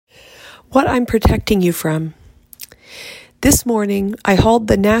What I'm protecting you from. This morning, I hauled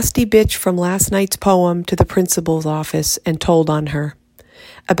the nasty bitch from last night's poem to the principal's office and told on her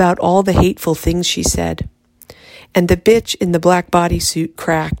about all the hateful things she said. And the bitch in the black bodysuit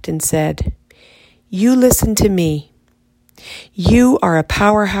cracked and said, "You listen to me. You are a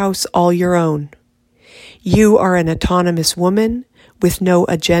powerhouse all your own. You are an autonomous woman with no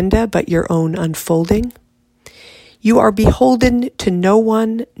agenda but your own unfolding. You are beholden to no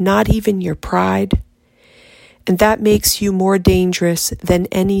one, not even your pride. And that makes you more dangerous than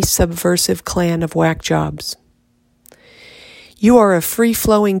any subversive clan of whack jobs. You are a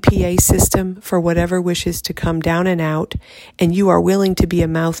free-flowing PA system for whatever wishes to come down and out, and you are willing to be a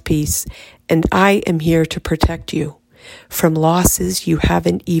mouthpiece, and I am here to protect you from losses you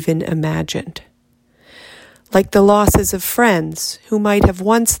haven't even imagined. Like the losses of friends who might have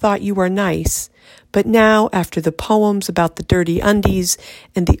once thought you were nice, but now, after the poems about the dirty undies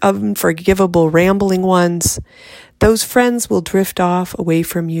and the unforgivable rambling ones, those friends will drift off away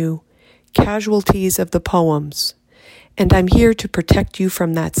from you, casualties of the poems, and I'm here to protect you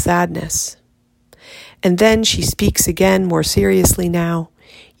from that sadness." And then she speaks again more seriously now.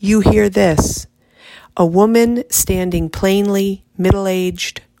 You hear this, a woman standing plainly,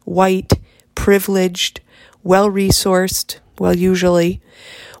 middle-aged, white, privileged, well-resourced, usually,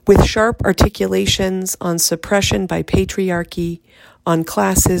 with sharp articulations on suppression by patriarchy, on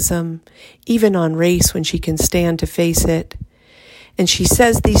classism, even on race when she can stand to face it. And she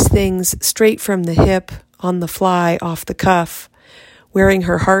says these things straight from the hip, on the fly, off the cuff, wearing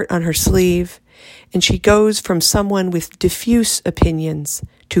her heart on her sleeve, and she goes from someone with diffuse opinions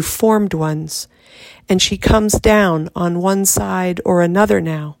to formed ones, and she comes down on one side or another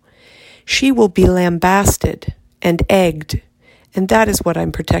now. She will be lambasted and egged, and that is what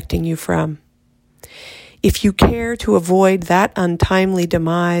I'm protecting you from. If you care to avoid that untimely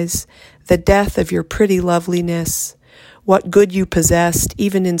demise, the death of your pretty loveliness, what good you possessed,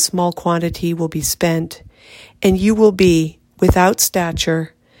 even in small quantity, will be spent, and you will be, without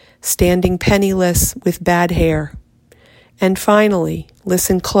stature, standing penniless with bad hair. And finally,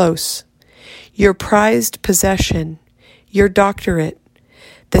 listen close. Your prized possession, your doctorate,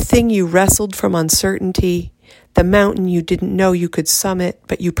 the thing you wrestled from uncertainty, the mountain you didn't know you could summit,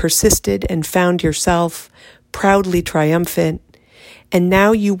 but you persisted and found yourself proudly triumphant. And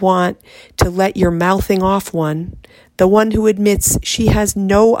now you want to let your mouthing off one, the one who admits she has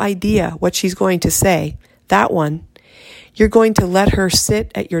no idea what she's going to say, that one, you're going to let her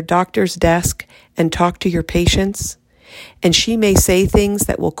sit at your doctor's desk and talk to your patients, and she may say things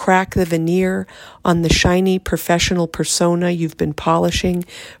that will crack the veneer on the shiny professional persona you've been polishing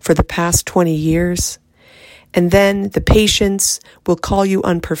for the past 20 years. And then the patients will call you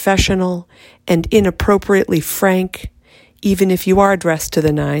unprofessional and inappropriately frank, even if you are dressed to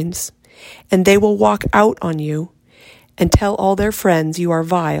the nines, and they will walk out on you and tell all their friends you are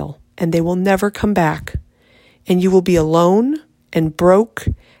vile, and they will never come back, and you will be alone and broke,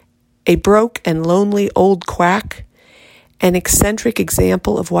 a broke and lonely old quack, an eccentric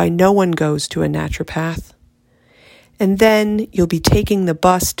example of why no one goes to a naturopath. And then you'll be taking the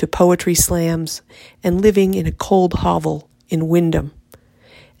bus to poetry slams and living in a cold hovel in Wyndham.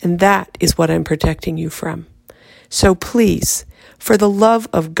 And that is what I'm protecting you from. So please, for the love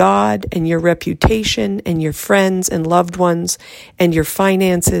of God and your reputation and your friends and loved ones and your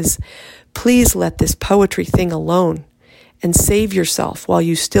finances, please let this poetry thing alone and save yourself while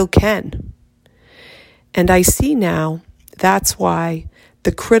you still can. And I see now that's why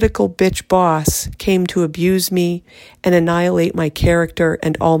the critical bitch boss came to abuse me and annihilate my character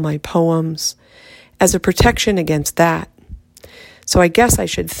and all my poems as a protection against that. So I guess I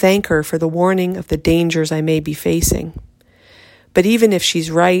should thank her for the warning of the dangers I may be facing. But even if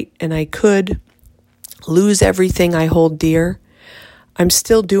she's right and I could lose everything I hold dear, I'm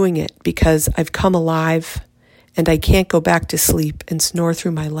still doing it because I've come alive and I can't go back to sleep and snore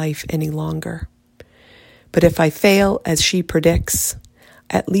through my life any longer. But if I fail as she predicts,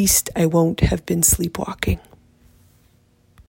 at least I won't have been sleepwalking.